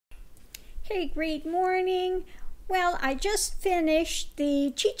Okay, great morning. Well, I just finished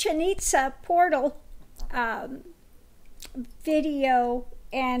the Chichen Itza portal video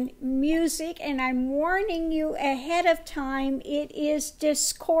and music, and I'm warning you ahead of time, it is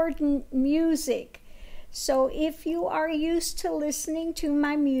discordant music. So if you are used to listening to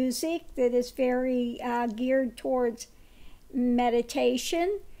my music that is very geared towards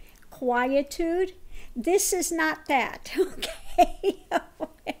meditation, quietude, this is not that, okay?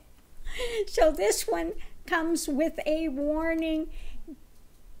 So this one comes with a warning.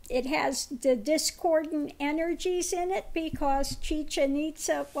 It has the discordant energies in it because Chichen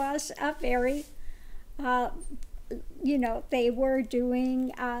Itza was a very, they were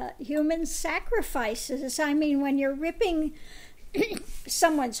doing human sacrifices. I mean, when you're ripping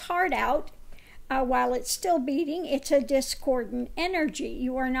someone's heart out while it's still beating, it's a discordant energy.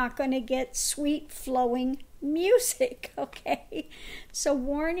 You are not going to get sweet flowing music, okay? So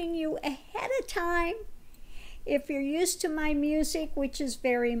warning you ahead of time. If you're used to my music, which is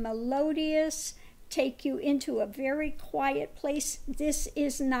very melodious, take you into a very quiet place, this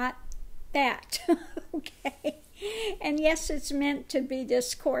is not that, okay? And yes, it's meant to be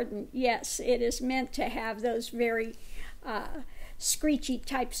discordant. Yes, it is meant to have those very screechy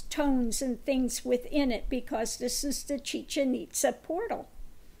types tones and things within it because this is the Chichen Itza portal,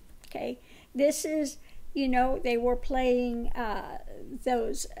 okay? This is, they were playing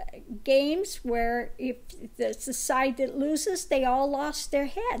those games where if the side that loses, they all lost their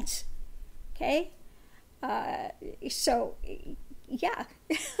heads, okay? So, yeah.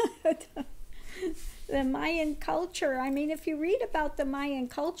 The Mayan culture, I mean, if you read about the Mayan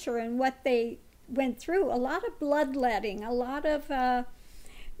culture and what they went through, a lot of bloodletting, a lot of the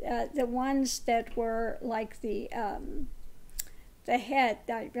ones that were like the head,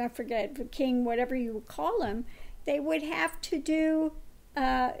 I forget, the king, whatever you would call him, they would have to do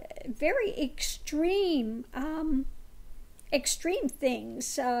very extreme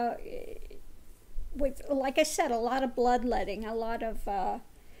things with, like I said, a lot of bloodletting, a lot of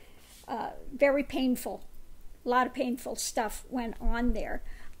very painful, a lot of painful stuff went on there.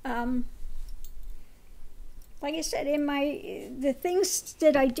 Like I said, in the things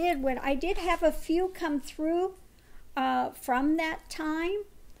that I did, when I did have a few come through from that time.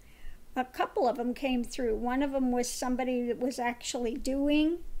 A couple of them came through. One of them was somebody that was actually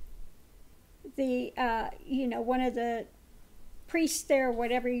doing the, one of the priests there,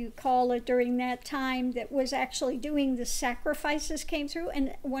 whatever you call it, during that time that was actually doing the sacrifices came through,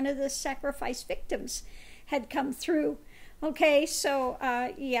 and one of the sacrifice victims had come through. Okay, so,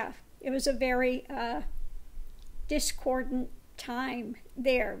 yeah, it was a very discordant time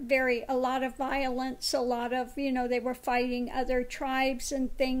there. A lot of violence, a lot of, they were fighting other tribes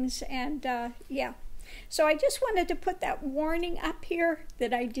and things, and yeah. So I just wanted to put that warning up here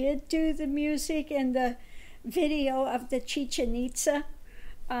that I did do the music and the video of the Chichen Itza,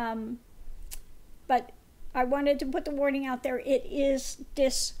 but I wanted to put the warning out there. It is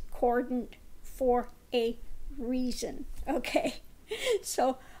discordant for a reason, okay?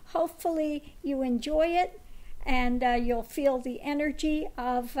 So hopefully you enjoy it, and you'll feel the energy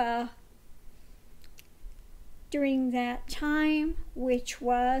of during that time, which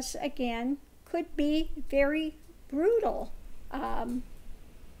was, again, could be very brutal.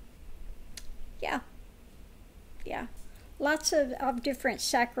 Yeah, lots of different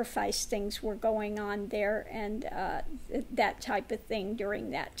sacrifice things were going on there, and that type of thing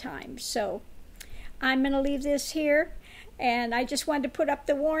during that time. So I'm going to leave this here. And I just wanted to put up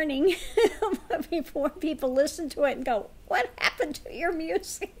the warning before people listen to it and go, what happened to your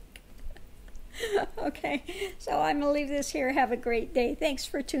music? Okay, so I'm going to leave this here. Have a great day. Thanks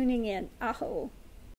for tuning in. Aho.